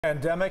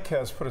Pandemic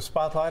has put a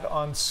spotlight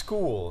on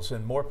schools,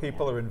 and more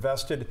people are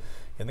invested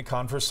in the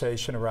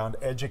conversation around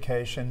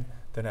education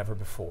than ever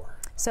before.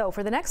 So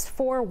for the next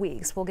 4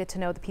 weeks, we'll get to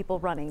know the people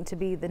running to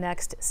be the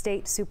next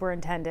state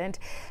superintendent.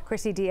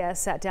 Christy Diaz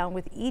sat down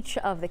with each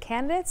of the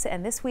candidates,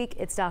 and this week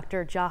it's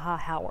Dr. Jaha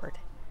Howard.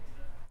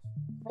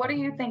 What do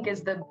you think is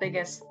the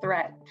biggest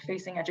threat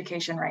facing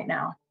education right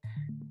now?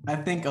 I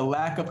think a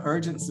lack of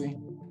urgency.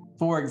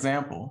 For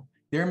example,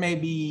 there may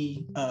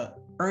be a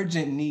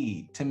urgent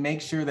need to make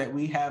sure that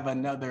we have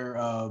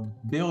another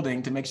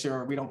building to make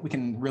sure we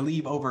can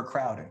relieve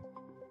overcrowding.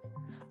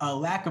 A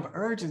lack of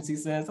urgency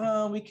says,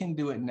 oh, we can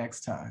do it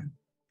next time.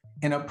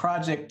 And a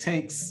project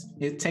takes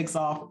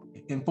off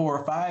in 4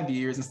 or 5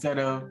 years instead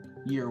of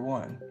year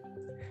one.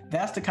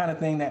 That's the kind of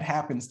thing that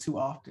happens too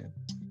often.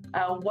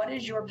 What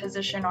is your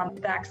position on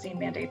vaccine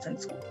mandates in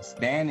schools?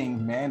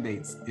 Banning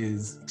mandates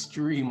is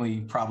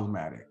extremely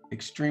problematic.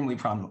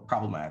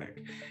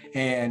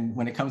 And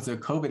when it comes to a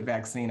COVID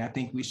vaccine, I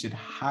think we should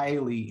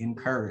highly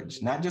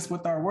encourage, not just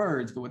with our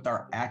words, but with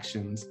our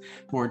actions,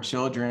 for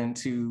children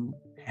to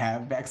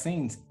have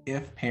vaccines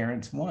if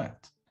parents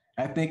want.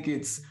 I think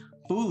it's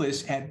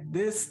foolish at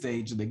this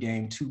stage of the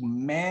game to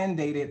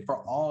mandate it for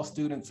all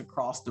students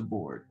across the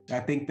board. I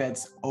think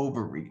that's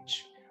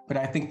overreach. But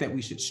I think that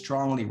we should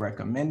strongly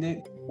recommend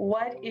it.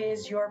 What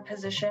is your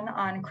position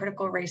on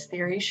critical race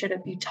theory? Should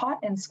it be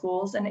taught in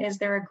schools, and is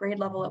there a grade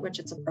level at which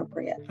it's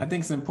appropriate? I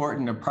think it's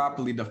important to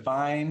properly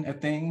define a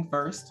thing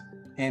first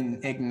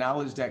and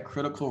acknowledge that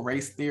critical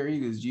race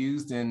theory is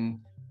used in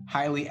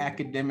highly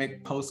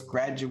academic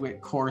postgraduate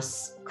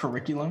course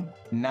curriculum,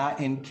 not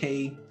in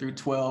K through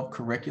 12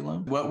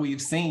 curriculum. What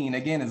we've seen,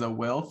 again, is a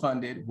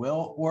well-funded,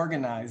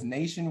 well-organized,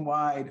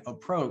 nationwide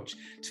approach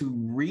to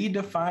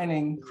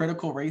redefining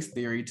critical race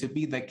theory to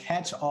be the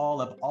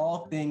catch-all of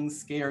all things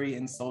scary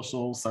in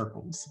social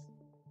circles.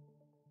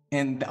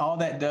 And all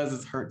that does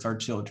is hurts our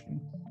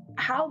children.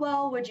 How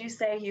well would you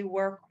say you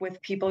work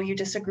with people you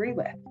disagree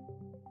with?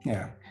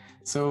 Yeah.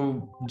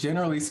 So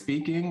generally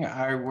speaking,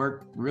 I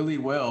work really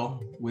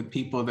well with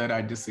people that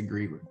I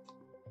disagree with.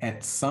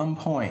 At some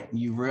point,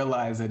 you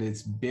realize that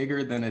it's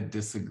bigger than a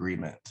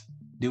disagreement.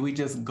 Do we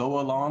just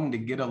go along to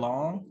get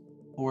along,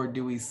 or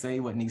do we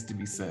say what needs to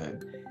be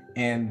said?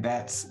 And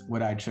that's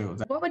what I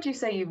chose. What would you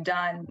say you've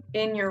done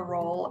in your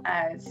role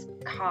as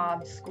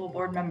Cobb school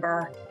board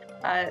member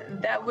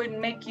that would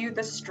make you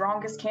the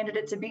strongest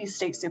candidate to be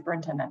state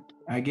superintendent?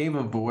 I gave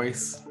a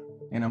voice,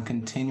 and I'm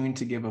continuing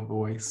to give a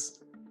voice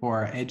for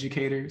our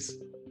educators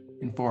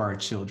and for our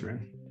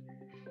children.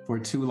 For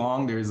too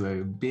long, there's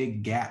a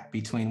big gap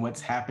between what's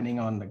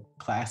happening on the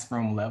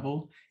classroom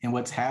level and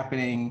what's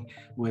happening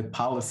with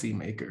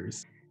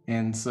policymakers.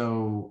 And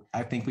so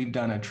I think we've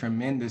done a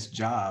tremendous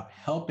job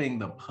helping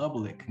the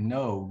public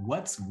know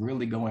what's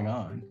really going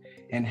on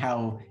and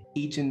how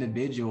each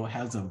individual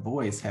has a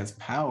voice, has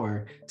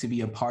power to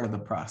be a part of the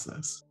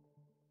process.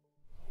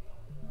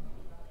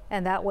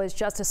 And that was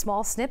just a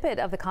small snippet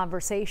of the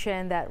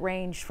conversation that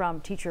ranged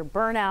from teacher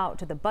burnout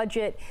to the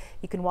budget.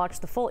 You can watch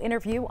the full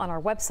interview on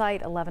our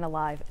website,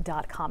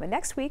 11alive.com. And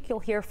next week, you'll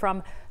hear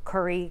from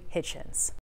Curry Hitchens.